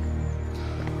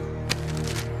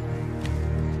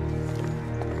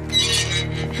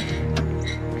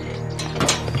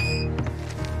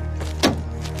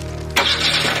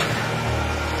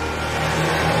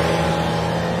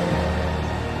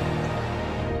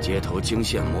街头惊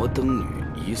现摩登女，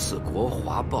疑似国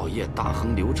华报业大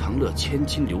亨刘长乐千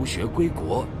金留学归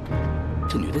国。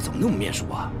这女的怎么那么面熟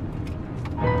啊？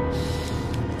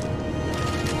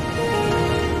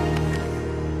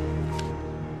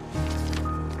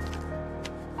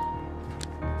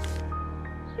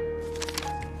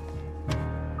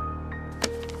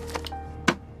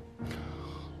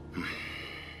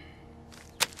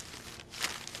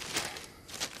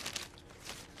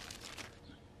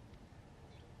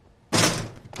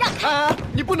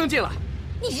你不能进来！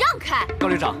你让开！高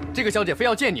旅长，这个小姐非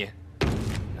要见您。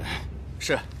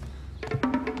是。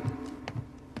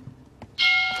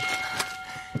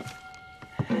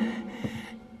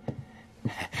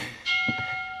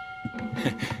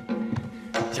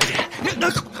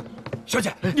小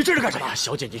姐，你这是干什么？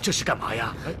小姐，你这是干嘛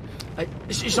呀？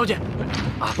小姐，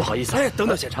啊，不好意思。等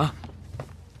等，县城，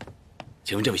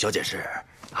请问这位小姐是？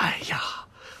哎呀，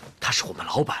她是我们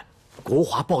老板，国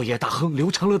华报业大亨刘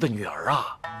长乐的女儿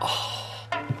啊。哦，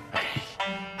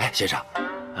先生，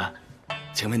啊，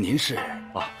请问您是？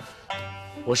啊，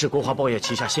我是国华报业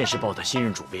旗下《现世报》的新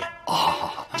任主编。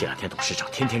哦，这2天董事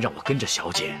长天天让我跟着小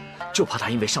姐，就怕她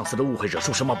因为上次的误会惹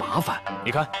出什么麻烦。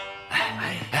你看，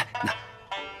那。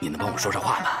你能帮我说说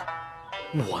话吗？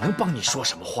我能帮你说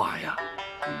什么话呀？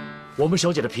我们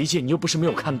小姐的脾气你又不是没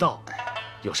有看到，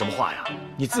有什么话呀，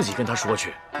你自己跟她说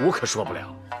去，我可说不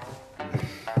了。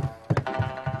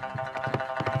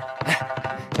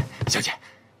小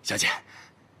姐，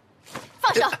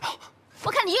放手！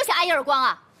我看你又想挨一耳光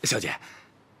啊！小姐，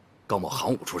高某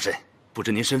行伍出身，不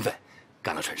知您身份，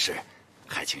干了蠢事，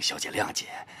还请小姐谅解。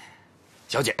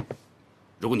小姐，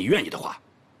如果你愿意的话，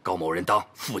高某人当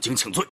负荆请罪。